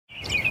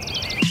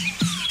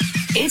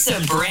It's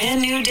a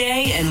brand new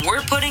day, and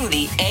we're putting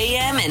the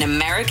AM in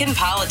American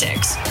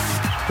politics.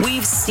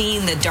 We've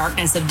seen the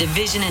darkness of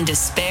division and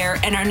despair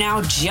and are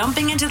now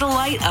jumping into the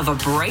light of a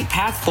bright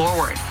path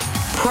forward.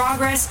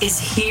 Progress is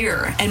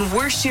here, and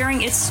we're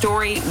sharing its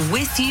story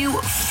with you,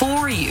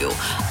 for you,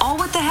 all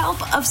with the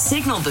help of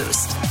Signal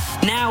Boost.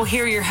 Now,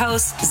 here are your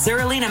hosts,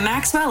 Zerlina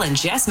Maxwell and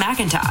Jess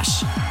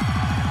McIntosh.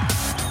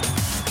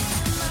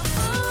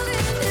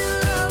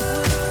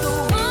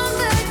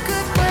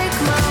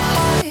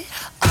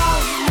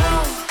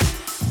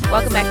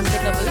 Welcome back to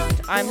Signal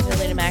Boost. I'm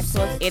Zerlina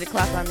Maxwell. It's 8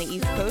 o'clock on the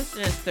East Coast,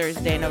 and it's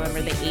Thursday, November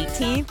the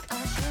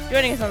 18th.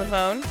 Joining us on the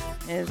phone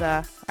is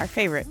our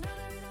favorite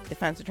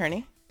defense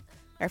attorney,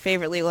 our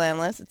favorite legal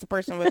analyst. It's the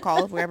person we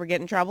call if we ever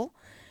get in trouble.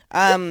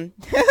 I don't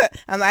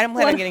plan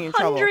on getting in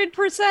trouble.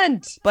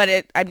 100%.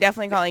 But I'm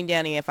definitely calling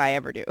Danny if I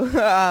ever do.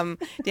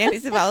 Danny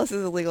Cevallos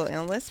is a legal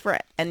analyst for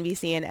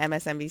NBC and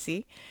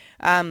MSNBC.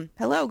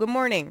 Hello, good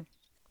morning.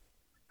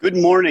 Good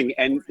morning.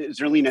 And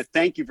Zerlina,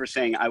 thank you for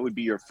saying I would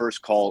be your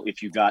first call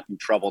if you got in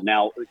trouble.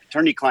 Now,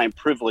 attorney-client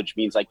privilege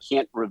means I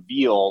can't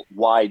reveal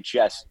why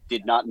Jess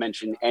did not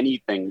mention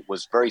anything,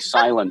 was very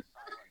silent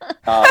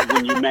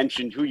when you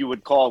mentioned who you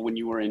would call when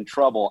you were in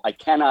trouble. I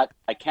cannot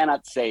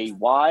say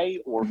why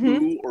or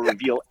who or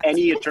reveal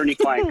any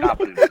attorney-client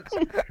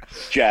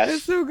competences. Jess.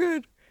 It's so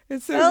good.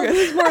 It's so Well, good.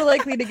 who's more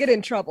likely to get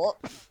in trouble?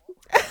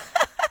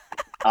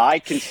 I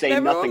can say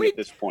nothing at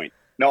this point.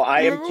 No,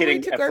 I am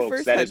kidding,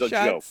 folks. That is a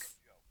joke.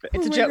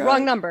 It's a joke.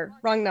 Wrong number.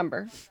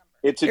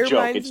 It's a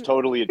joke. It's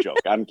totally a joke.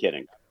 I'm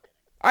kidding.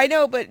 I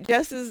know, but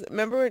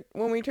remember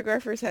when we took our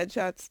first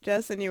headshots,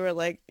 Jess, and you were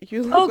like,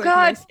 you look like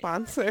my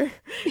sponsor.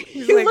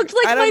 You looked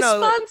like my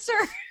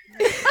sponsor.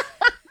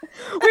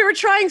 We were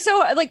trying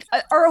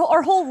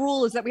our whole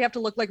rule is that we have to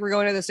look like we're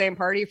going to the same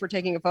party if we're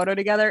taking a photo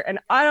together. And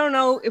I don't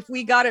know if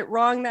we got it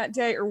wrong that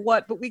day or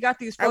what, but we got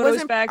these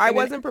photos back. I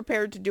wasn't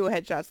prepared to do a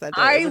headshots that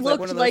day. I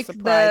looked like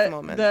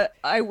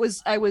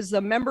I was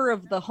a member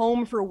of the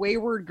Home for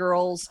Wayward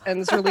Girls,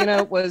 and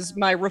Zerlina was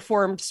my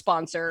reformed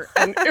sponsor.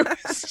 And it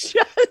was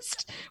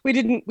just we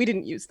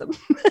didn't use them.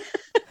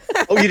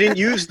 Oh, you didn't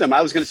use them.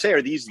 I was going to say,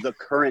 are these the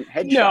current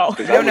headshots? No.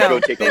 Because I would go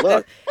take a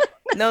look.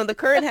 No, the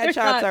current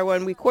headshots are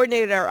when we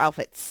coordinated our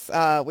outfits.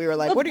 We were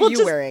like, what are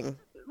you wearing?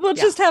 We'll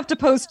just have to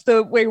post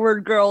the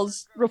Wayward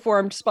Girls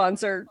reformed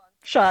sponsor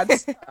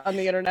shots on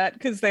the internet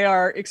because they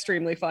are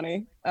extremely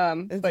funny.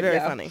 It's very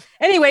funny.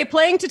 Anyway,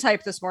 playing to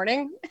type this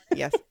morning.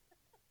 Yes.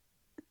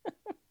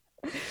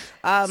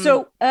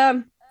 There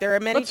are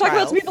many Let's talk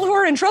about some people who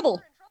are in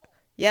trouble.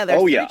 Yeah,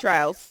 there's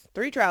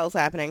three trials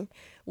happening.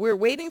 We're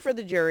waiting for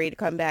the jury to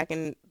come back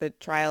in the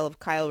trial of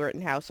Kyle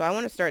Rittenhouse. So I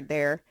want to start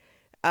there.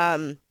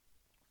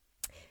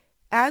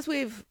 As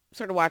we've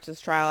sort of watched this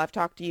trial, I've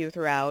talked to you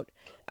throughout,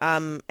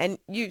 and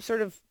you've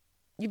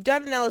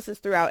done analysis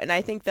throughout, and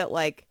I think that,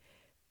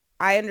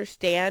 I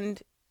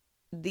understand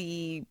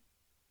the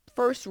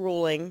first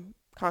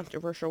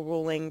controversial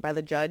ruling by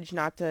the judge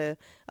not to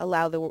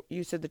allow the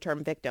use of the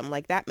term victim.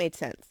 That made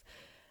sense.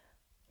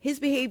 His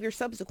behavior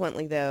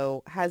subsequently,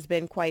 though, has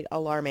been quite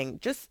alarming,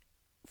 just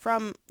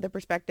from the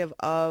perspective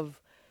of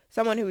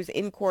someone who's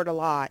in court a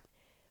lot.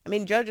 I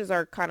mean, judges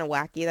are kind of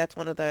wacky. That's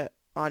one of the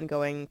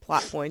ongoing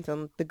plot points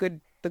on The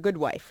Good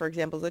Wife, for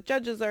example, is that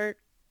judges are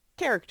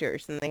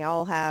characters and they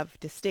all have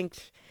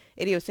distinct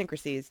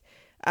idiosyncrasies.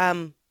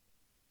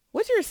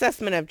 What's your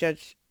assessment of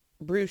Judge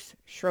Bruce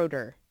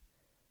Schroeder?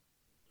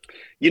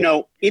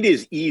 It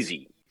is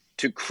easy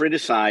to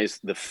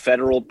criticize the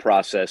federal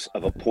process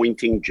of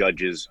appointing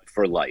judges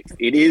for life.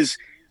 It is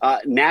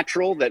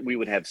natural that we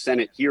would have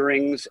Senate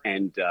hearings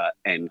and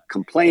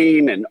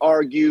complain and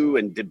argue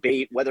and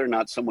debate whether or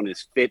not someone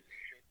is fit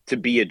to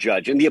be a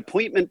judge. And the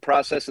appointment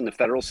process in the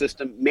federal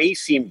system may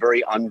seem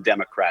very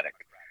undemocratic.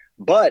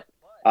 But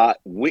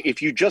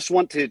if you just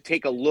want to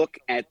take a look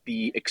at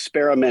the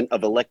experiment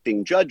of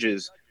electing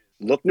judges,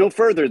 look no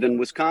further than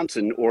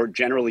Wisconsin or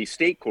generally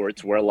state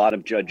courts where a lot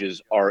of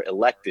judges are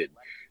elected.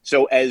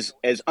 So as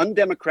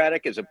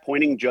undemocratic as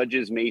appointing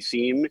judges may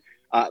seem,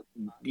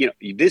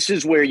 this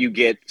is where you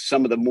get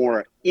some of the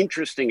more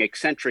interesting,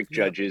 eccentric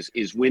judges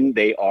is when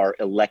they are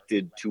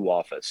elected to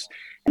office.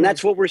 And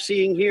that's what we're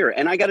seeing here.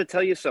 And I got to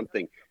tell you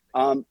something.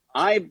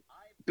 I've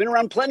been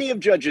around plenty of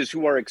judges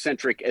who are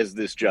eccentric as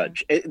this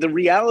judge. The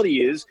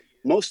reality is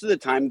most of the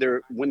time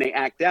when they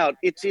act out,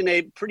 it's in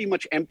a pretty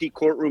much empty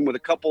courtroom with a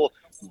couple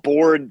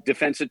bored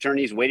defense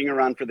attorneys waiting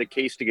around for the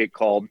case to get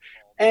called.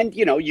 And,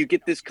 you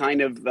get this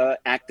kind of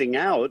acting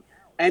out.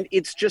 And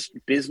it's just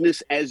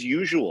business as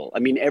usual. I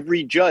mean,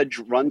 every judge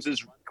runs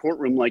his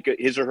courtroom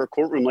his or her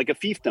courtroom like a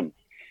fiefdom.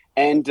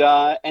 And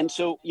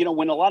so,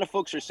 when a lot of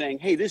folks are saying,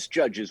 hey, this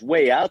judge is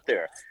way out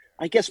there,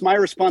 I guess my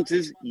response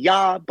is,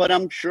 yeah, but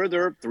I'm sure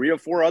there are 3 or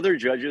 4 other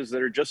judges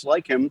that are just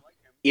like him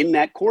in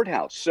that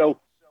courthouse.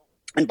 So,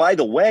 and by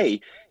the way,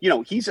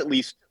 he's at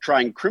least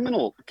trying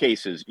criminal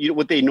cases.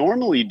 What they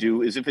normally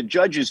do is if a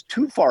judge is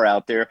too far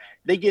out there,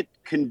 they get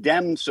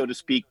condemned, so to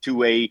speak,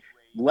 to a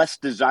less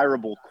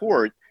desirable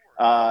court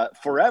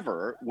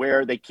forever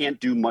where they can't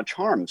do much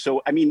harm.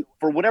 So, I mean,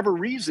 for whatever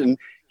reason,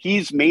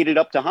 he's made it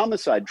up to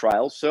homicide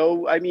trials.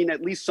 So, I mean,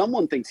 at least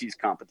someone thinks he's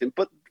competent.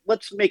 But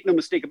let's make no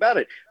mistake about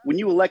it. When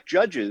you elect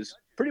judges,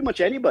 pretty much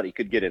anybody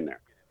could get in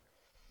there.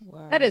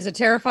 Wow. That is a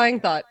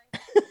terrifying thought.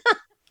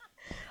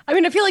 I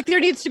mean, I feel like there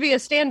needs to be a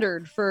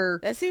standard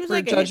for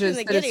judges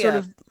that is sort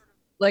of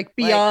like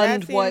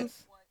beyond what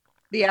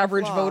the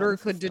average voter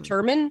could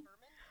determine.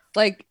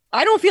 Like,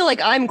 I don't feel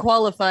like I'm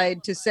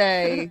qualified to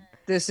say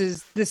this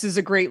is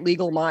a great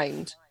legal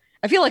mind.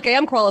 I feel like I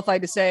am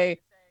qualified to say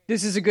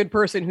this is a good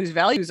person whose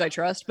values I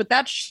trust, but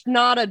that's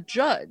not a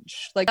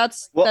judge. Like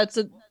that's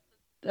a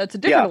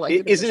different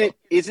elected official.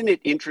 Isn't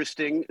it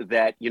interesting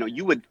that,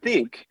 you would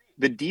think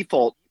the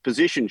default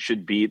position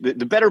should be the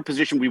better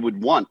position we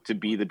would want to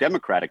be the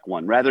Democratic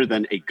one, rather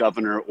than a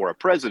governor or a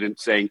president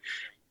saying,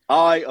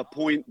 I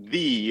appoint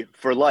thee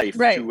for life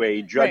to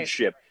a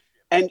judgeship.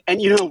 Right.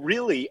 And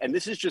really, and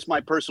this is just my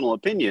personal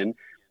opinion,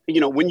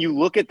 when you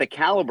look at the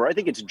caliber, I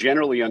think it's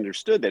generally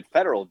understood that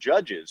federal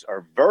judges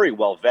are very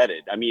well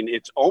vetted. I mean,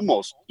 it's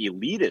almost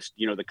elitist,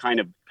 the kind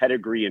of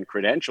pedigree and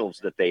credentials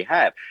that they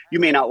have. You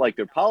may not like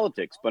their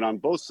politics, but on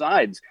both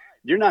sides,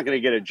 you're not going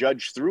to get a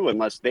judge through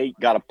unless they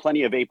got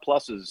plenty of A+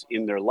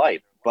 in their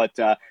life. But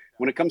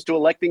when it comes to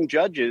electing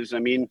judges, I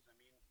mean,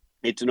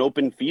 it's an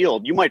open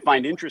field. You might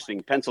find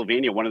interesting,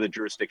 Pennsylvania, one of the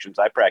jurisdictions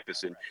I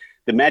practice in,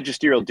 the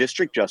magisterial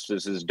district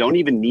justices don't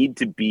even need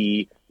to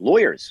be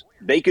lawyers.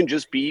 They can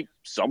just be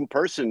some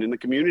person in the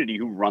community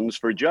who runs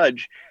for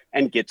judge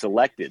and gets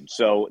elected.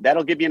 So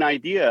that'll give you an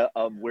idea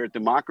of where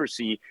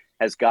democracy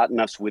has gotten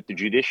us with the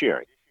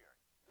judiciary.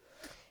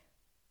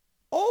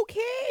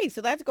 Okay, so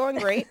that's going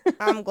great.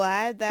 I'm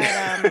glad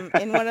that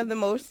in one of the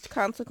most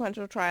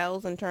consequential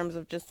trials in terms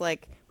of just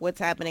like what's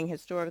happening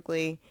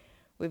historically,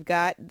 we've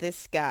got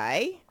this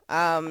guy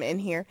in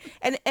here.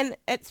 And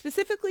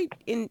specifically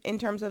in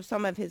terms of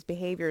some of his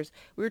behaviors,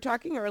 we were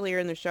talking earlier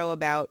in the show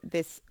about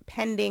this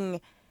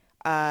pending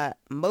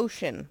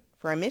motion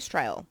for a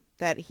mistrial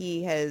that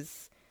he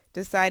has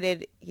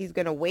decided he's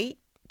going to wait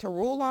to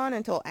rule on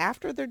until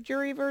after the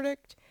jury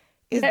verdict.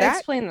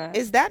 Explain that.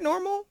 Is that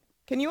normal?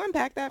 Can you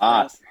unpack that for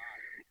us?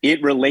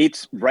 It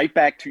relates right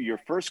back to your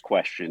first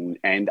question.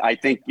 And I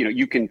think,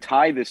 you can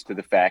tie this to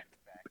the fact,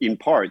 in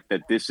part,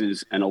 that this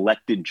is an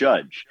elected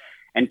judge.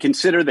 And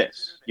consider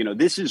this,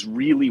 this is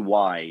really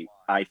why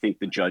I think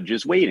the judge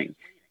is waiting.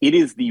 It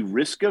is the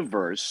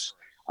risk-averse,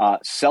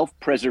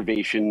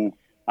 self-preservation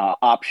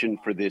option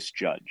for this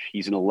judge.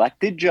 He's an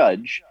elected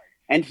judge,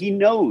 and he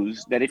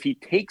knows that if he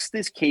takes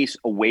this case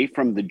away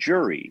from the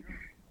jury,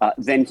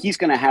 then he's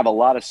going to have a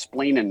lot of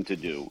splaining to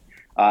do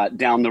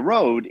down the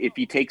road if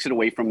he takes it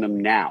away from them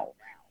now.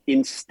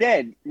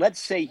 Instead, let's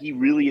say he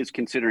really is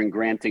considering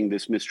granting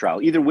this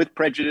mistrial, either with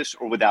prejudice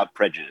or without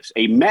prejudice.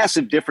 A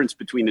massive difference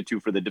between the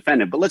two for the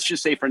defendant. But let's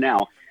just say for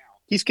now,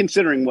 he's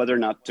considering whether or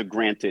not to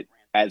grant it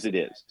as it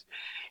is.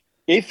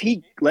 If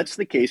he lets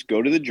the case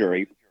go to the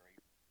jury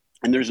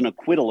and there's an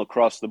acquittal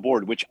across the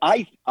board, which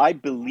I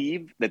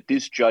believe that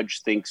this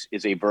judge thinks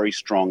is a very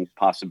strong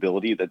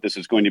possibility, that this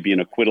is going to be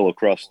an acquittal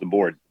across the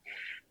board.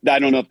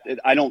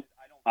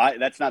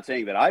 That's not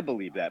saying that I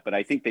believe that, but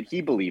I think that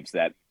he believes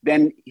that.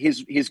 Then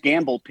his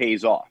gamble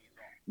pays off.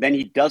 Then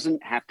he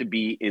doesn't have to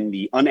be in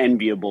the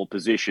unenviable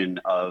position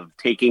of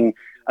taking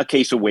a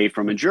case away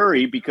from a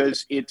jury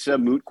because it's a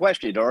moot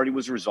question. It already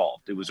was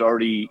resolved. It was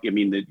already,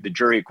 the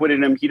jury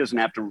acquitted him. He doesn't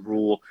have to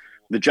rule.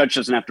 The judge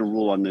doesn't have to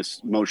rule on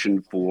this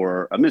motion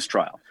for a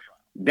mistrial.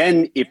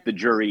 Then if the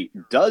jury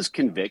does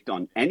convict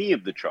on any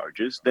of the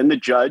charges, then the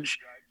judge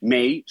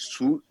may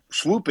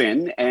swoop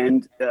in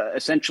and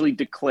essentially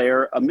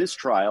declare a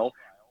mistrial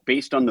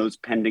based on those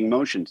pending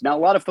motions. Now, a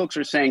lot of folks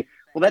are saying,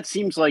 well, that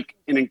seems like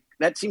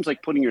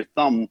putting your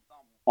thumb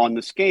on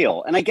the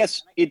scale. And I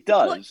guess it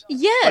does. Well,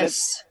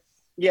 yes.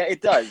 Yeah,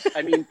 it does.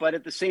 I mean, but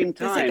at the same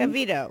time, it's like a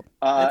veto.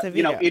 That's a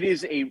veto. It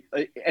is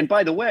and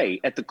by the way,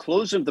 at the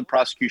close of the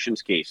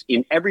prosecution's case,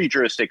 in every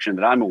jurisdiction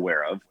that I'm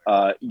aware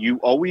of, you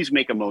always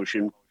make a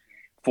motion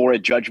for a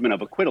judgment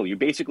of acquittal. You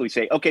basically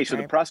say, okay, so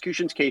the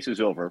prosecution's case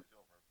is over.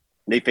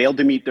 They failed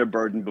to meet their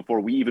burden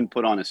before we even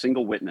put on a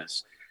single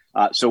witness.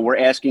 So we're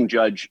asking,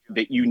 Judge,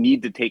 that you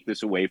need to take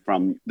this away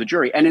from the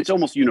jury. And it's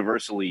almost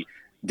universally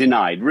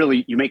denied.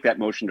 Really, you make that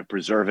motion to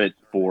preserve it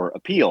for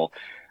appeal.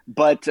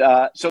 But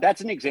so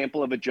that's an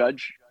example of a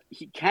judge.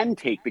 He can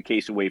take the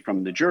case away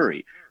from the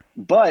jury.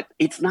 But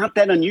it's not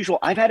that unusual.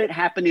 I've had it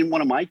happen in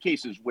one of my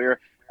cases where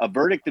a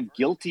verdict of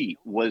guilty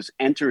was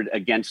entered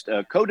against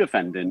a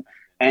co-defendant.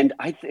 And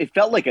it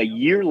felt like a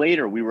year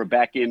later, we were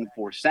back in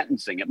for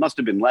sentencing. It must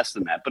have been less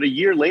than that. But a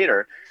year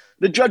later,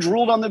 the judge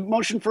ruled on the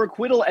motion for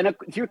acquittal. And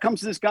here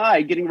comes this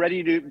guy getting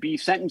ready to be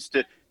sentenced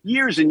to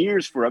years and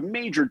years for a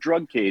major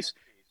drug case.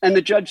 And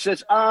the judge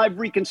says, I've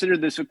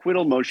reconsidered this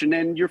acquittal motion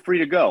and you're free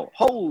to go.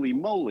 Holy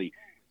moly.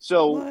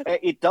 So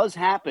it does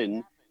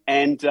happen.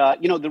 And,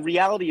 the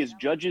reality is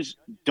judges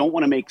don't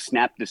want to make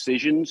snap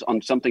decisions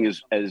on something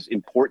as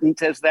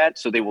important as that.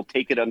 So they will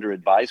take it under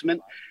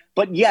advisement.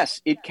 But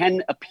yes, it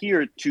can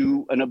appear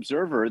to an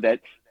observer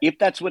that if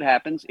that's what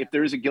happens, if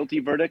there is a guilty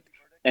verdict,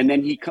 and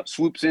then he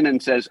swoops in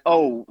and says,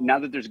 oh, now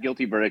that there's a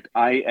guilty verdict,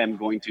 I am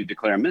going to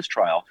declare a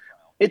mistrial.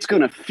 It's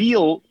going to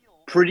feel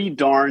pretty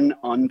darn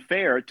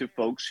unfair to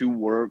folks who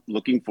were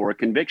looking for a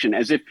conviction,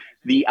 as if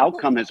the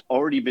outcome has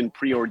already been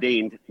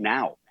preordained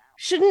now.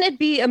 Shouldn't it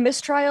be a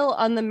mistrial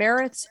on the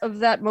merits of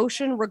that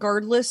motion,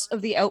 regardless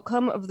of the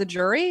outcome of the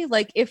jury?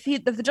 Like, if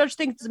the judge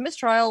thinks it's a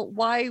mistrial,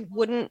 why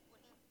wouldn't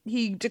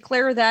he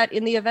declare that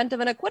in the event of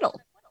an acquittal?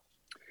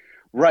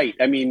 Right.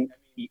 I mean,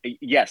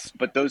 yes,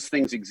 but those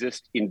things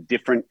exist in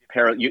different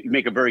you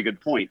make a very good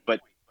point,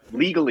 but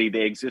legally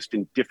they exist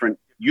in different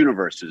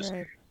universes.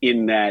 Right.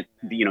 In that,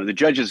 the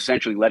judge is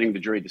essentially letting the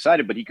jury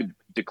decide it, but he could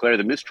declare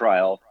the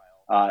mistrial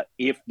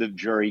if the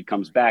jury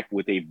comes back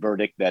with a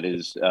verdict that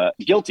is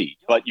guilty.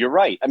 But you're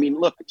right. I mean,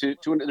 look,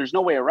 there's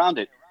no way around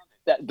it.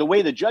 The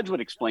way the judge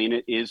would explain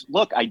it is,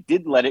 look, I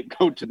did let it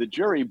go to the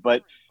jury,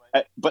 but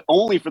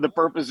only for the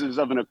purposes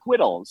of an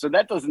acquittal. So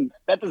that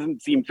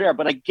doesn't seem fair.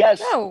 But I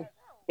guess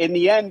in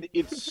the end,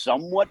 it's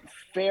somewhat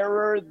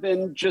fairer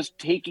than just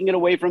taking it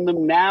away from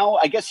them now.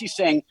 I guess he's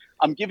saying,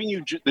 I'm giving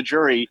you the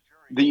jury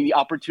the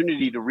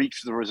opportunity to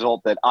reach the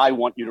result that I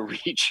want you to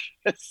reach.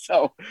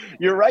 So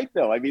you're right,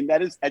 though. I mean,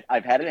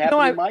 I've had it happen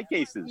in my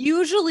cases.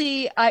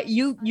 Usually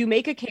you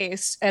make a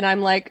case and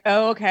I'm like,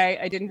 oh, okay,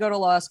 I didn't go to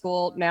law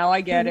school. Now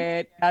I get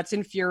it. That's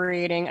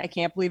infuriating. I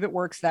can't believe it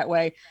works that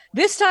way.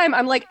 This time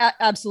I'm like,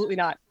 absolutely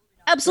not.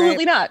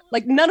 Absolutely not.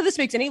 Like, none of this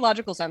makes any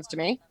logical sense to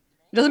me.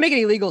 It doesn't make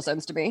any legal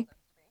sense to me.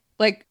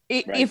 Like,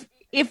 if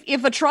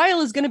a trial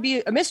is going to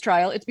be a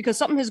mistrial, it's because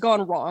something has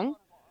gone wrong.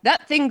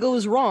 That thing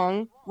goes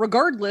wrong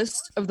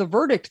regardless of the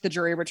verdict the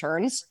jury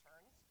returns.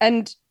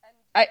 And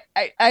I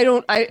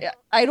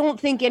don't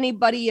think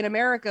anybody in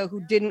America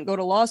who didn't go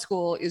to law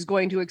school is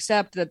going to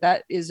accept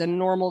that is a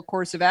normal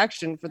course of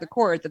action for the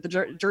court, that the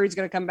jury's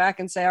going to come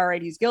back and say, all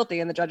right, he's guilty.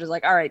 And the judge is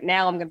like, all right,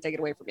 now I'm going to take it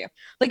away from you.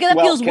 Like, that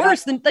feels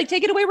worse than, like,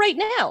 take it away right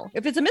now.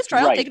 If it's a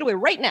mistrial, take it away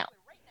right now.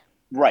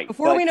 Right.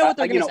 Before we know what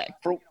they're going to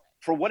say.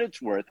 For what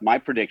it's worth, my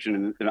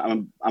prediction, and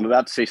I'm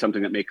about to say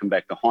something that may come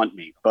back to haunt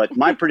me, but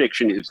my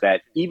prediction is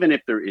that even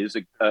if there is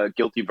a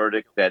guilty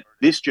verdict, that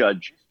this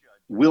judge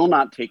will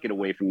not take it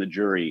away from the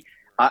jury.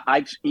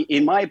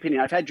 In my opinion,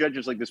 I've had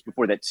judges like this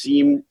before that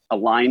seem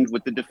aligned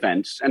with the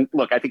defense. And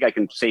look, I think I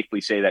can safely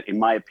say that, in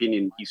my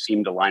opinion, he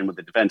seemed aligned with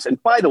the defense.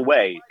 And by the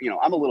way,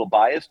 I'm a little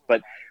biased,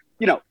 but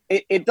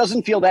it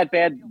doesn't feel that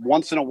bad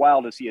once in a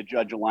while to see a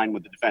judge align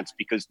with the defense,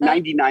 because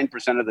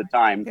 99% of the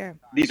time,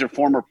 these are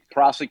former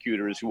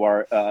prosecutors who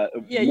are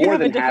more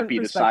than happy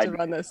to side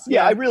on this.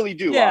 Yeah, I really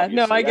do. Yeah, obviously.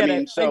 No, I get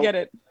it. I get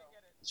it.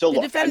 So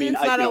look, I mean,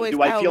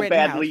 do I feel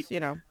badly?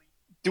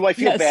 Do I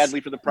feel badly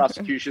for the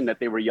prosecution that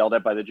they were yelled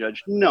at by the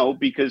judge? No,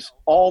 because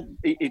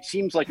it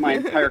seems like my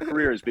entire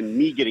career has been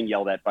me getting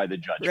yelled at by the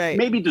judge. Right.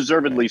 Maybe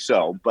deservedly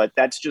so, but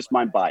that's just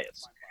my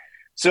bias.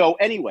 So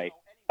anyway,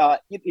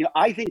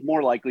 I think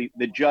more likely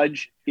the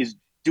judge is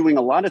doing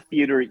a lot of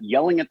theater,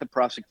 yelling at the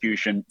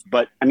prosecution,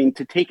 but I mean,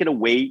 to take it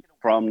away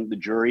from the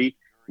jury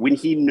when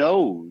he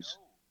knows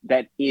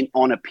that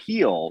on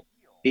appeal,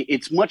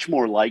 it's much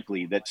more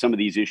likely that some of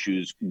these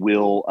issues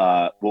will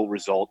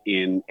result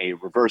in a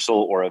reversal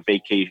or a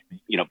vacating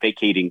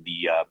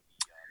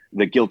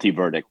the guilty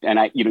verdict. And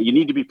you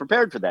need to be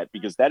prepared for that,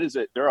 because there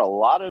are a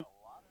lot of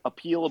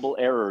appealable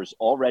errors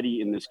already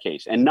in this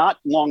case, and not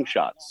long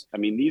shots. I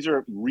mean, these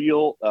are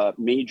real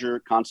major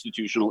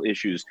constitutional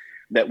issues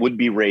that would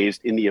be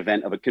raised in the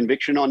event of a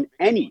conviction on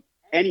any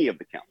of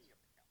the counts.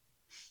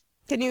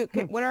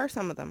 What are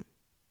some of them?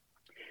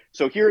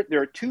 So here,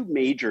 there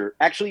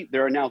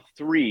are now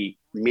three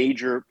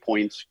major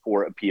points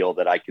for appeal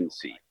that I can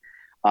see.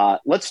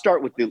 Let's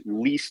start with the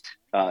least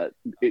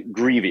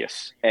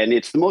grievous, and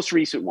it's the most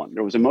recent one.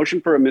 There was a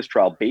motion for a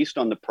mistrial based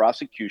on the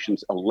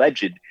prosecution's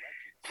alleged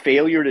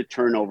failure to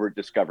turn over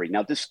discovery.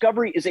 Now,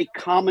 discovery is a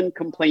common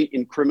complaint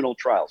in criminal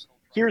trials.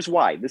 Here's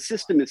why. The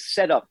system is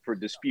set up for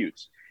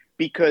disputes,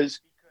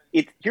 because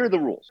here are the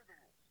rules.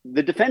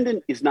 The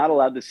defendant is not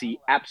allowed to see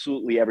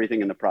absolutely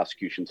everything in the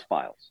prosecution's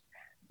files,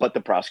 but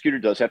the prosecutor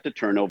does have to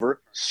turn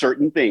over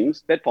certain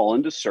things that fall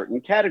into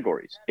certain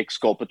categories.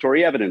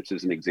 Exculpatory evidence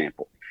is an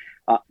example.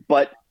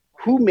 But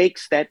who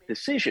makes that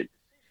decision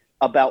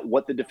about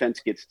what the defense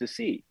gets to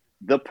see?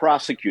 The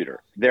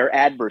prosecutor, their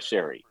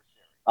adversary.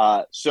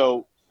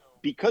 So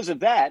because of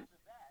that,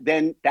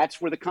 then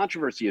that's where the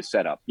controversy is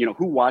set up.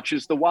 Who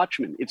watches the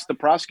watchman? It's the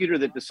prosecutor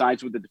that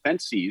decides what the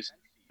defense sees.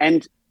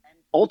 And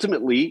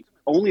ultimately,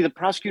 only the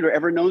prosecutor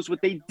ever knows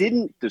what they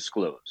didn't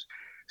disclose.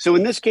 So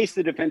in this case,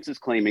 the defense is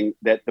claiming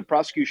that the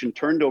prosecution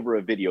turned over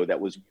a video that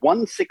was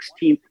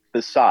 1/16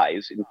 the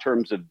size in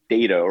terms of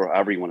data, or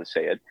however you want to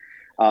say it,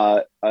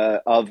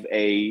 of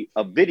a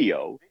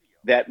video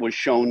that was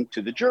shown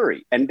to the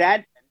jury. And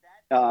that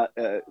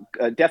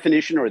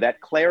definition, or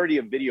that clarity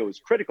of video, is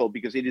critical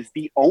because it is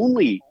the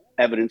only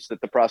evidence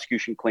that the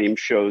prosecution claims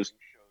shows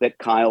that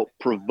Kyle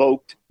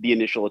provoked the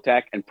initial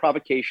attack, and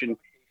provocation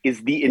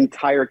is the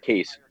entire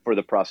case for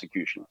the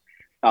prosecution.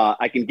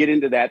 I can get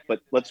into that, but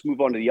let's move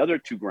on to the other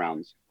two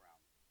grounds.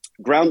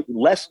 Ground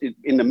less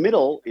in the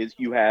middle is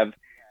you have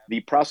the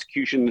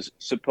prosecution's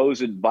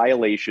supposed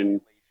violation,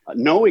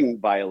 knowing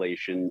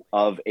violation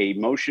of a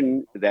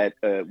motion that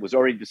was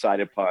already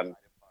decided upon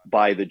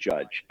by the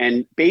judge.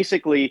 And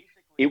basically,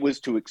 it was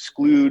to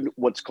exclude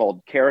what's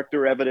called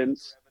character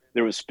evidence.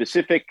 There was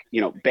specific,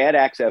 bad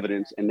acts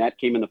evidence, and that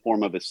came in the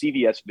form of a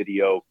CVS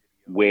video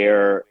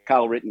where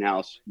Kyle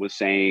Rittenhouse was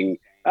saying,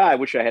 I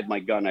wish I had my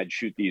gun, I'd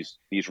shoot these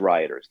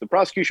rioters. The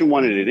prosecution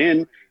wanted it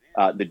in.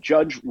 The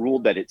judge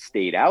ruled that it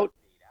stayed out.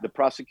 The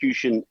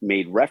prosecution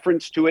made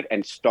reference to it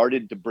and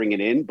started to bring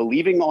it in,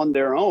 believing on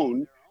their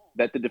own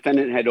that the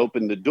defendant had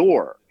opened the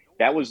door.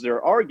 That was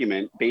their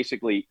argument.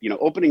 Basically,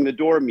 opening the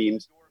door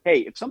means, hey,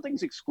 if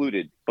something's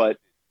excluded, but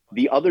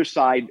the other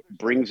side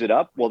brings it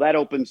up, well, that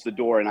opens the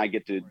door and I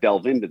get to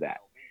delve into that.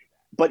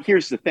 But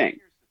here's the thing.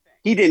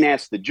 He didn't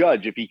ask the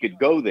judge if he could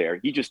go there.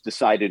 He just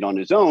decided on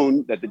his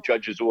own that the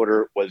judge's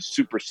order was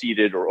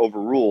superseded or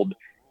overruled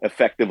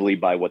effectively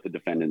by what the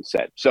defendant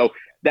said. So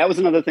that was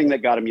another thing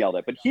that got him yelled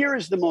at. But here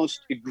is the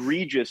most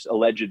egregious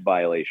alleged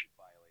violation,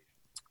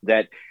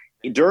 that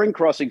during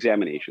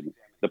cross-examination,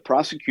 the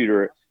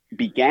prosecutor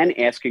began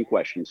asking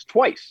questions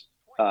twice,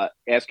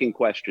 asking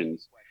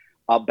questions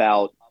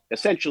about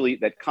essentially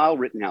that Kyle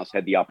Rittenhouse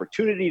had the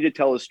opportunity to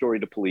tell his story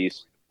to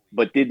police,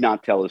 but did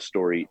not tell his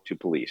story to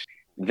police.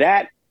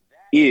 That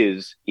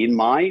is, in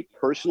my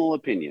personal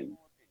opinion,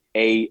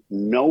 a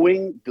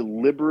knowing,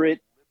 deliberate,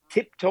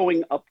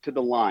 tiptoeing up to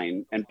the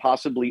line and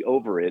possibly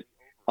over it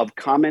of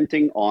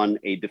commenting on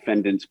a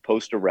defendant's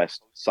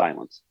post-arrest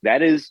silence.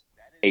 That is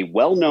a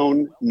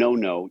well-known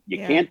no-no. You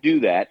can't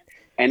do that.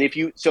 And if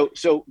you, so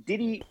did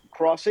he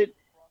cross it?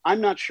 I'm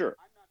not sure.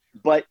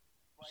 But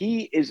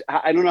he is,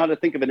 I don't know how to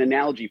think of an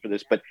analogy for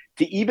this, but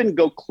to even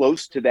go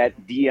close to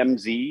that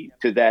DMZ,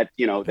 to that,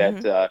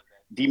 that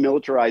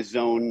demilitarized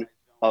zone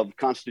of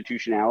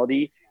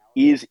constitutionality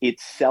is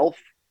itself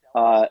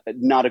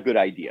not a good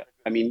idea.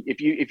 I mean, if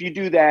you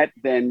do that,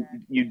 then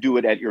you do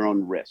it at your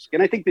own risk.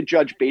 And I think the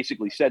judge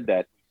basically said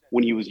that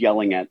when he was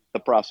yelling at the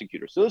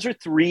prosecutor. So those are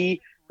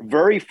three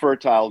very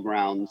fertile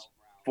grounds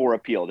for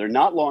appeal. They're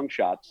not long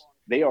shots.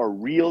 They are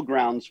real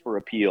grounds for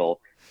appeal.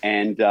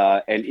 And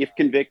if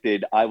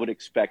convicted, I would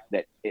expect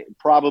that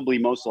probably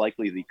most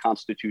likely the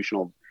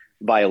constitutional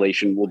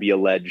violation will be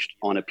alleged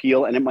on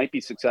appeal, and it might be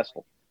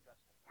successful.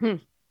 Did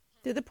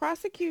the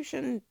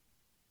prosecution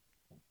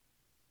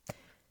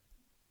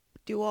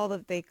do all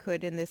that they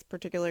could in this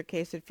particular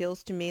case? It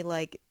feels to me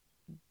like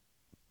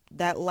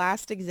that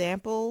last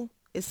example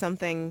is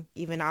something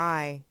even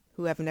I,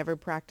 who have never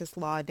practiced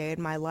law a day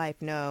in my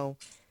life, know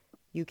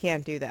you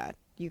can't do that.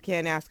 You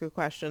can't ask a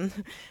question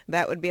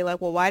that would be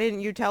like, well, why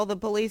didn't you tell the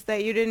police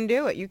that you didn't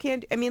do it? You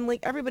can't. I mean,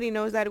 like, everybody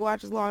knows that who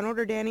watches Law and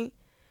Order, Danny.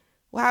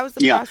 Well, how is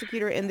the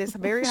prosecutor in this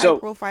very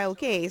high-profile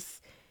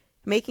case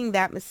making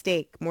that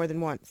mistake more than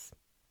once?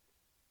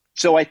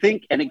 So I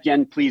think, and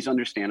again, please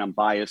understand, I'm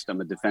biased. I'm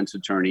a defense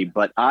attorney,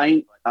 but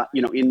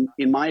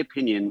in my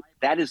opinion,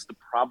 that is the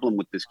problem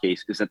with this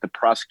case, is that the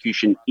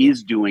prosecution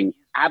is doing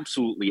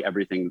absolutely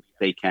everything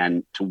they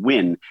can to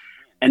win.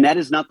 And that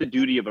is not the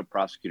duty of a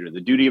prosecutor. The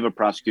duty of a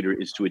prosecutor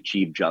is to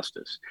achieve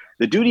justice.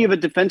 The duty of a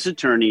defense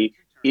attorney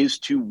is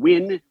to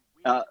win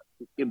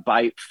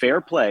by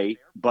fair play,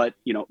 but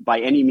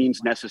by any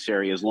means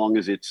necessary, as long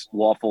as it's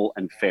lawful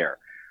and fair.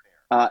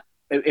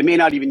 It may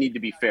not even need to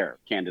be fair,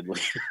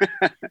 candidly,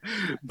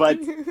 but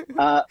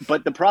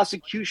the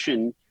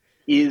prosecution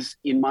is,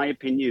 in my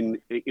opinion,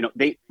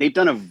 they've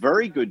done a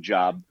very good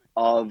job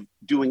of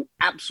doing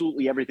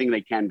absolutely everything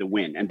they can to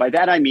win. And by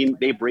that, I mean,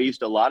 they've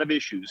raised a lot of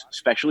issues,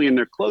 especially in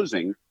their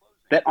closing,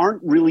 that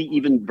aren't really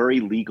even very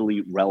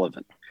legally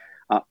relevant.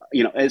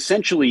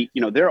 Essentially,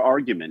 their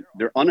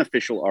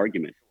unofficial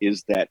argument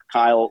is that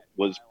Kyle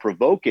was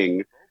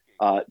provoking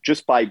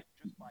just by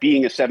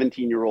being a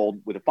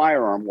 17-year-old with a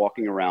firearm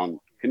walking around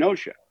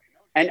Kenosha.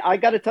 And I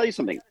got to tell you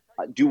something.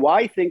 Do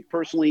I think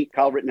personally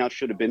Kyle Rittenhouse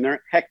should have been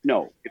there? Heck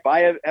no. If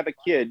I have a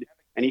kid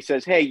and he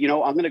says, hey,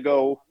 I'm going to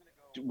go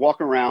walk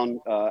around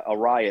a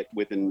riot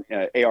with an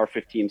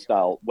AR-15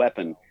 style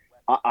weapon,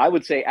 I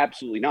would say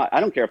absolutely not. I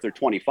don't care if they're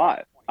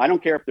 25. I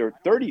don't care if they're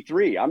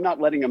 33. I'm not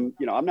letting them,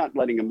 I'm not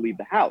letting them leave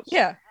the house.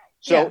 Yeah.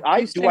 So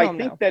I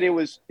think that it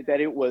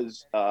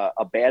was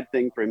a bad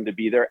thing for him to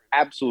be there?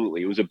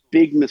 Absolutely. It was a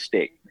big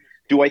mistake.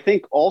 Do I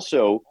think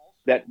also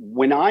that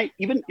when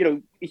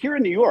here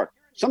in New York,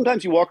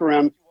 sometimes you walk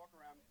around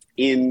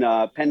in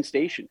Penn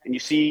Station and you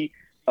see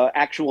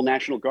actual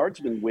National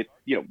Guardsmen with,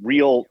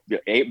 real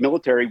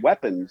military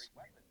weapons,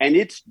 and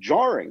it's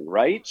jarring,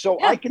 right?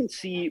 So I can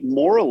see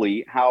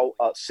morally how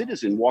a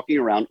citizen walking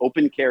around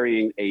open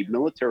carrying a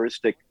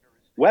militaristic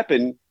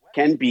weapon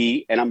can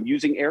be, and I'm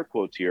using air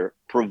quotes here,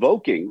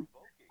 provoking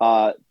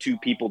to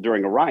people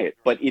during a riot,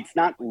 but it's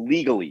not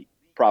legally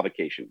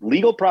provocation.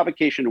 Legal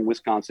provocation in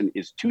Wisconsin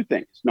is two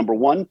things. Number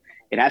one,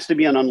 it has to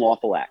be an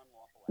unlawful act.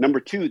 Number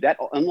two, that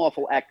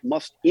unlawful act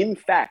must in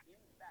fact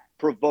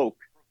provoke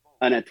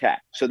an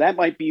attack. So that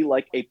might be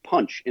like a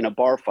punch in a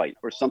bar fight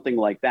or something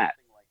like that.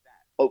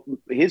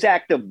 His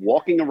act of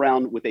walking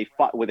around with a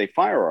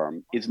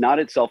firearm is not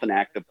itself an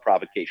act of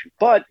provocation,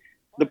 but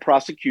the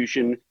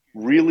prosecution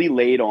really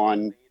laid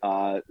on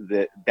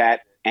that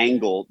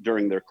angle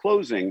during their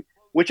closing.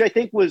 which I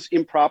think was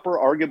improper,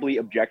 arguably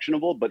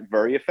objectionable, but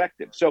very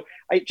effective. So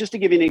just to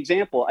give you an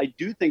example, I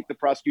do think the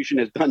prosecution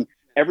has done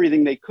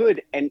everything they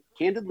could. And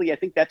candidly, I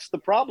think that's the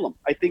problem.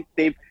 I think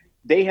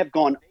they have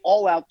gone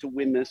all out to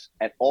win this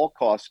at all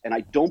costs. And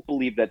I don't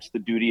believe that's the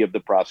duty of the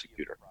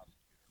prosecutor.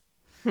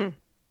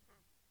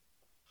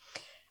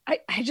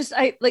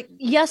 I like,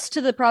 yes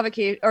to the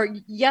provocation, or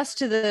yes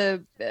to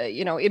the,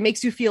 it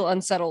makes you feel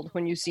unsettled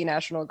when you see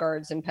National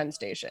Guards in Penn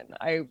Station.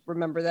 I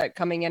remember that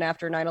coming in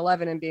after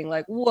 9/11 and being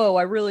like, whoa,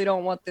 I really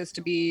don't want this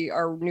to be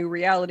our new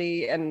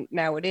reality. And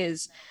now it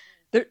is.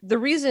 The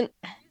reason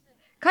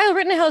Kyle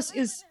Rittenhouse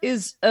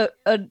is a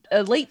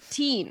late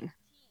teen,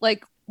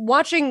 like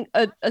watching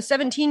a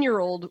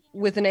 17-year-old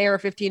with an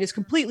AR-15 is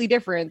completely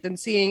different than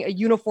seeing a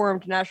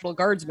uniformed National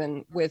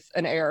Guardsman with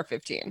an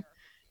AR-15.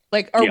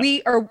 Like,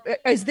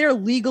 is there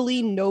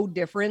legally no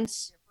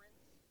difference?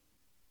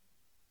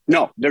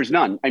 No, there's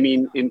none. I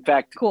mean, in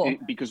fact,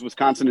 because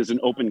Wisconsin is an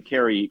open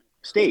carry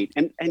state,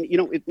 and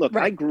look,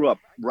 right. I grew up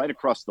right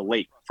across the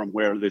lake from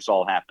where this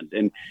all happened.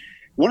 And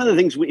one of the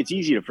things it's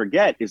easy to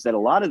forget is that a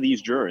lot of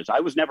these jurors,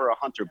 I was never a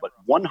hunter, but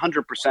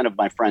 100% of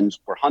my friends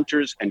were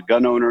hunters and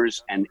gun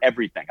owners and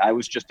everything. I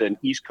was just an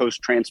East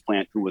Coast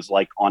transplant who was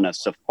like on a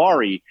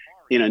safari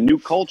in a new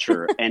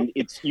culture. And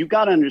you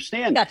got to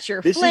understand,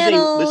 this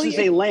is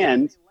a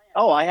land.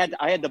 Oh, I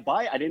had to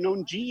buy, I didn't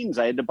own jeans.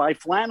 I had to buy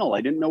flannel.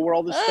 I didn't know where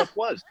all this stuff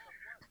was.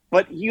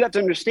 But you have to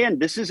understand,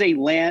 this is a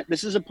land,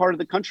 this is a part of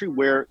the country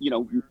where,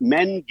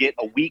 men get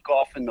a week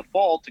off in the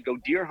fall to go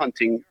deer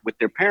hunting with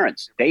their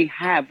parents. They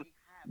have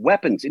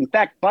weapons. In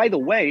fact, by the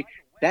way,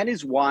 that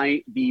is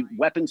why the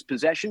weapons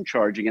possession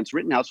charge against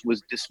Rittenhouse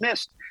was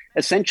dismissed,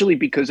 essentially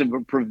because of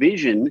a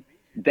provision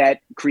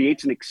that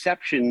creates an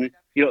exception.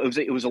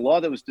 It was a law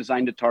that was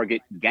designed to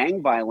target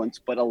gang violence,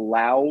 but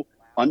allow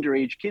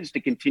underage kids to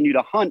continue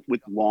to hunt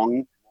with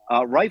long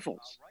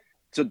rifles.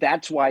 So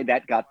that's why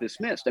that got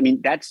dismissed. I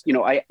mean, that's,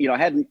 I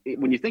hadn't,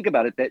 when you think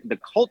about it, that the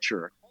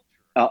culture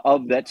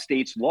of that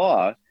state's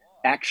law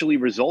actually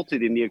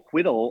resulted in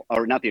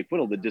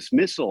the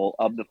dismissal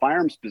of the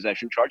firearms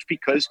possession charge,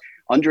 because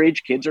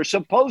underage kids are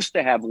supposed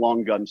to have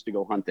long guns to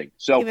go hunting.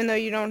 So even though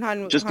you don't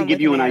hunt, just to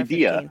give you an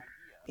idea,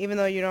 even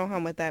though you don't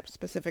hunt with that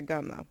specific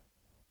gun, though.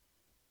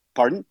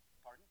 Pardon?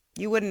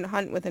 You wouldn't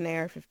hunt with an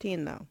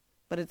AR-15, though,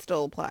 but it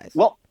still applies.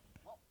 Well,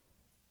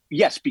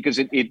 yes, because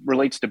it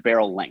relates to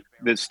barrel length.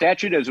 The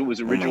statute, as it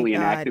was originally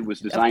enacted, was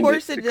designed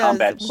to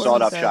combat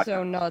sawed-off shotguns.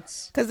 So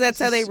nuts. Because that's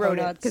how they wrote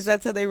it. Because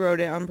that's how they wrote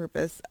it on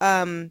purpose.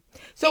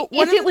 So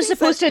if it was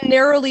supposed to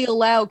narrowly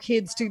allow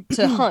kids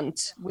to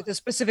hunt with a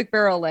specific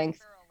barrel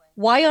length,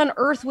 why on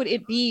earth would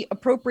it be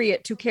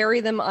appropriate to carry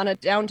them on a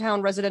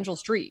downtown residential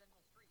street?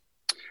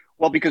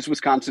 Well, because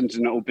Wisconsin's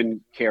an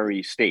open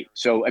carry state.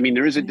 So, I mean,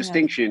 there is a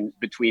distinction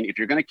between, if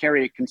you're going to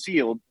carry it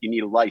concealed, you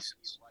need a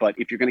license. But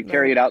if you're going to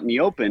carry it out in the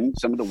open,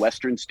 some of the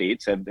Western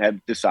states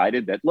have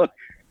decided that, look,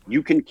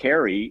 you can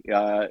carry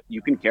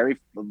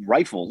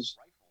rifles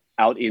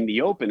out in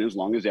the open as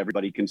long as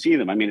everybody can see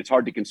them. I mean, it's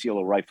hard to conceal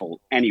a rifle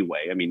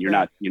anyway. I mean, you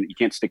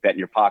can't stick that in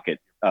your pocket.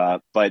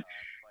 But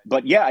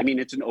yeah, I mean,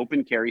 it's an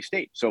open carry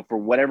state. So for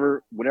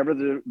whatever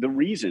the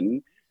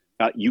reason,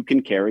 you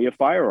can carry a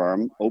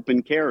firearm,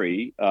 open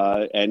carry,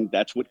 and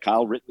that's what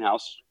Kyle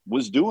Rittenhouse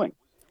was doing.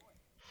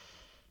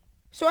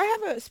 So I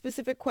have a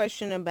specific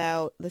question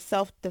about the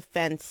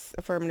self-defense,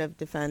 affirmative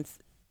defense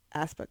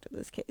aspect of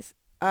this case.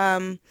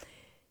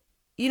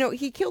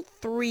 He killed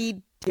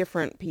 3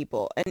 different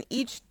people, and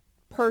each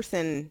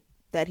person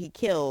that he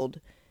killed,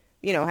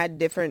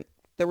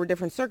 there were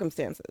different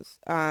circumstances.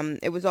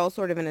 It was all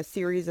sort of in a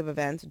series of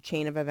events, a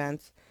chain of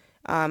events.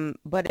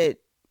 But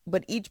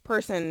each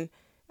person,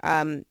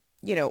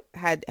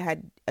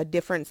 had a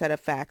different set of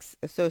facts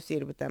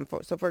associated with them.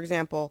 So, for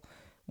example,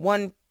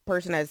 one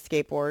person had a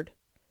skateboard,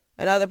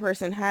 another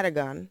person had a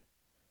gun,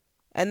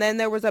 and then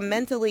there was a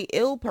mentally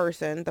ill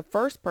person, the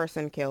first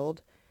person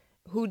killed,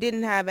 who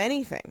didn't have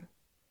anything.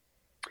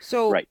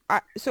 So, right.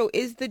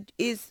 Is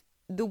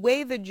the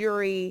way the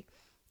jury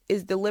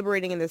is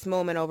deliberating in this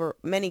moment over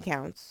many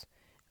counts,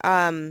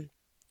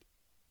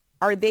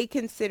 are they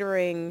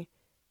considering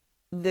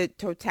the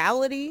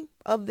totality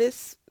of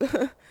this?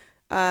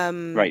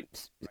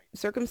 Right.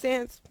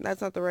 Circumstance?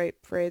 That's not the right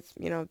phrase.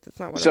 That's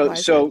not what.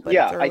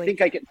 I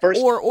think I can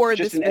first or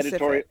just an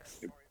editorial.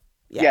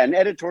 An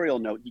editorial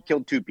note. He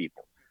killed 2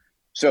 people.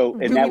 So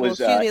and that was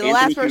the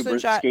last person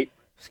shot.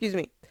 Excuse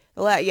me.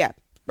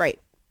 Right.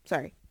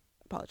 Sorry.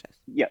 Apologize.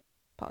 Yeah.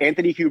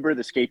 Anthony Huber,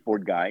 the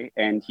skateboard guy,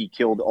 and he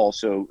killed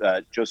also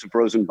Joseph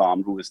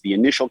Rosenbaum, who was the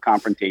initial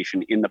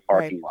confrontation in the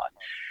parking lot.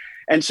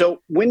 And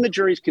so when the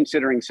jury's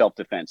considering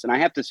self-defense, and I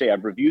have to say,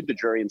 I've reviewed the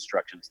jury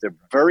instructions, they're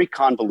very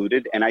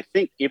convoluted. And I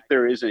think if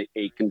there is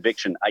a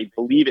conviction, I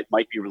believe it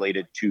might be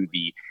related to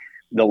the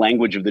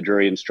language of the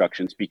jury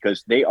instructions,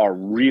 because they are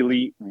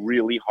really,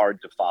 really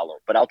hard to follow.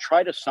 But I'll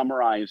try to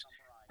summarize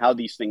how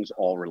these things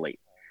all relate.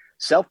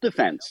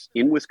 Self-defense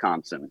in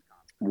Wisconsin,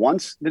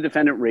 once the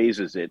defendant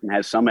raises it and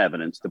has some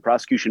evidence, the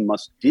prosecution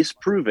must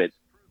disprove it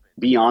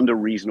beyond a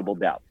reasonable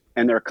doubt.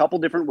 And there are a couple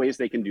different ways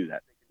they can do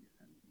that.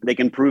 They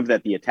can prove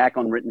that the attack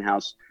on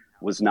Rittenhouse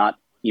was not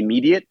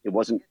immediate. It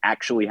wasn't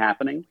actually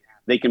happening.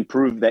 They can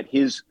prove that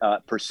his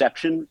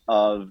perception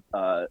of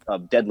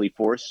deadly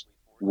force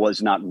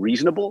was not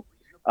reasonable.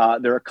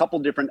 There are a couple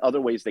different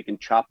other ways they can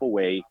chop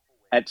away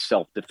at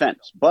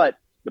self-defense, but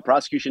the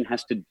prosecution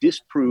has to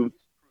disprove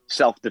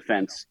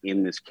self-defense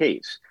in this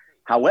case.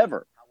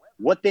 However,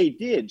 what they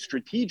did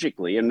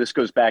strategically, and this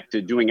goes back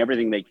to doing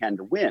everything they can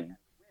to win,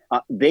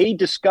 they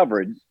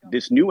discovered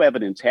this new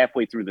evidence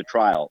halfway through the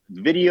trial,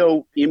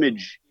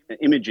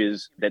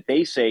 images that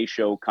they say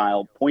show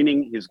Kyle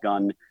pointing his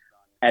gun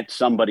at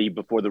somebody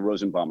before the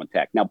Rosenbaum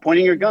attack. Now,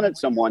 pointing your gun at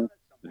someone,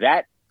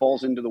 that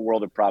falls into the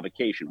world of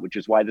provocation, which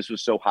is why this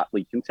was so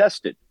hotly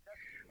contested.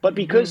 But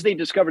because they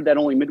discovered that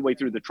only midway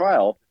through the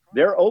trial,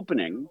 their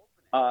opening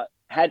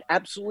had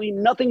absolutely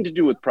nothing to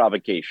do with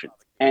provocation.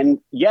 And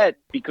yet,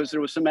 because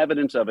there was some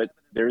evidence of it,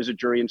 there is a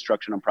jury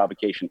instruction on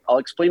provocation. I'll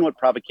explain what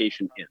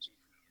provocation is.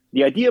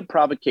 The idea of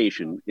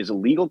provocation is a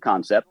legal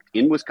concept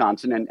in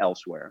Wisconsin and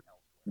elsewhere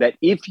that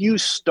if you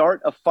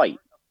start a fight,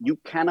 you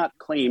cannot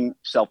claim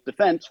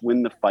self-defense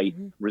when the fight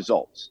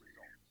results.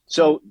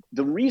 So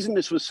the reason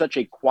this was such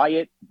a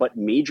quiet but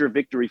major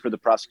victory for the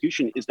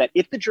prosecution is that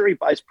if the jury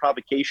buys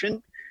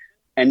provocation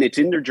and it's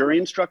in their jury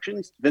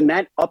instructions, then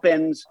that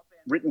upends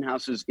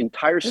Rittenhouse's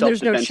entire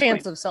self-defense. There's no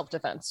chance of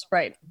self-defense,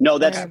 right? No,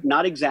 that's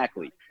not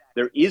exactly.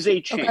 There is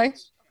a chance. Okay.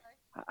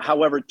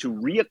 However, to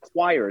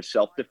reacquire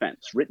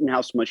self-defense,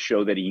 Rittenhouse must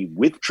show that he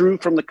withdrew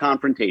from the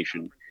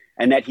confrontation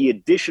and that he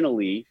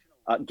additionally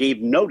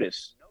gave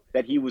notice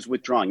that he was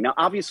withdrawing. Now,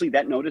 obviously,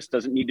 that notice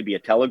doesn't need to be a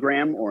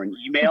telegram or an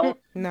email,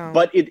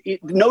 but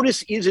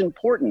notice is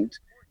important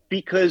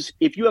because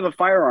if you have a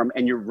firearm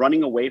and you're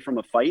running away from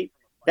a fight,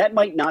 that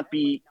might not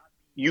be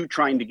you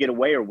trying to get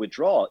away or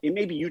withdraw. It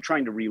may be you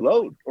trying to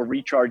reload or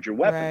recharge your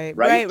weapon,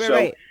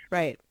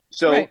 right?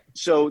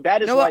 So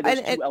that is why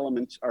those two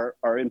elements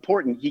are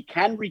important. He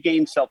can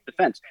regain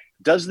self-defense.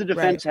 Does the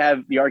defense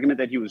have the argument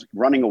that he was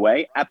running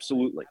away?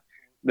 Absolutely.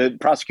 The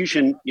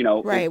prosecution,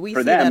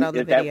 for them,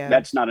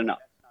 that's not enough.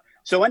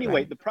 So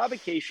anyway, the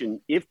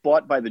provocation, if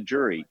bought by the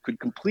jury, could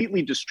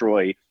completely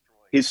destroy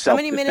his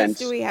self-defense argument. How many minutes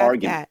do we have,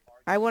 Kat?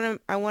 I want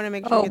to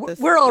make sure we get this.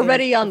 We're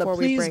already on the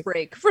please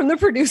break from the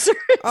producers.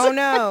 Oh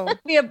no,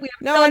 we have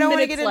no, I don't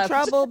want to get in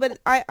trouble, but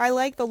I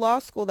like the law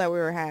school that we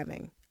were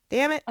having.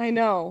 Damn it! I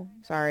know.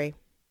 Sorry,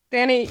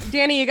 Danny,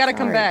 you got to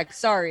come back.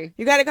 Sorry,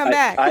 you got to come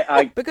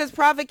back because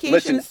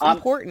provocation is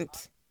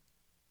important.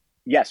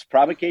 Yes,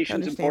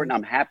 provocation is important.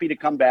 I'm happy to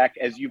come back.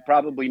 As you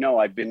probably know,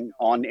 I've been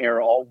on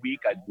air all week.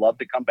 I'd love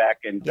to come back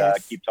and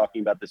keep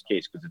talking about this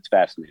case because it's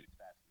fascinating.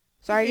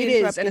 Sorry to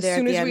interrupt you there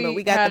at the end, but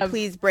we got the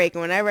please break.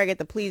 And whenever I get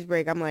the please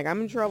break, I'm like,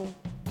 I'm in trouble.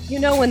 You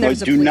know when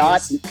there's do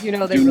not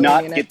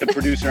get the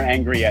producer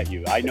angry at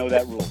you. I know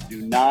that rule.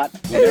 Do not,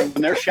 when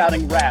they're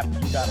shouting rap,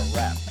 you gotta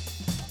rap.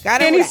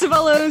 Danny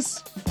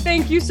Cevallos,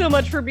 thank you so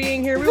much for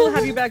being here. We will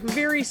have you back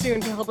very soon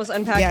to help us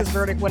unpack this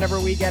verdict whenever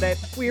we get it.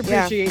 We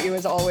appreciate you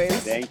as always.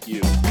 Thank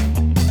you.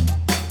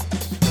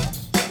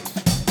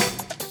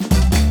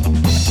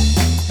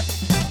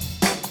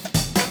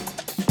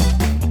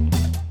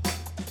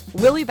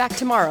 We'll be back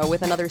tomorrow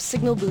with another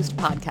Signal Boost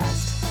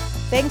podcast.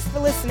 Thanks for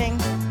listening.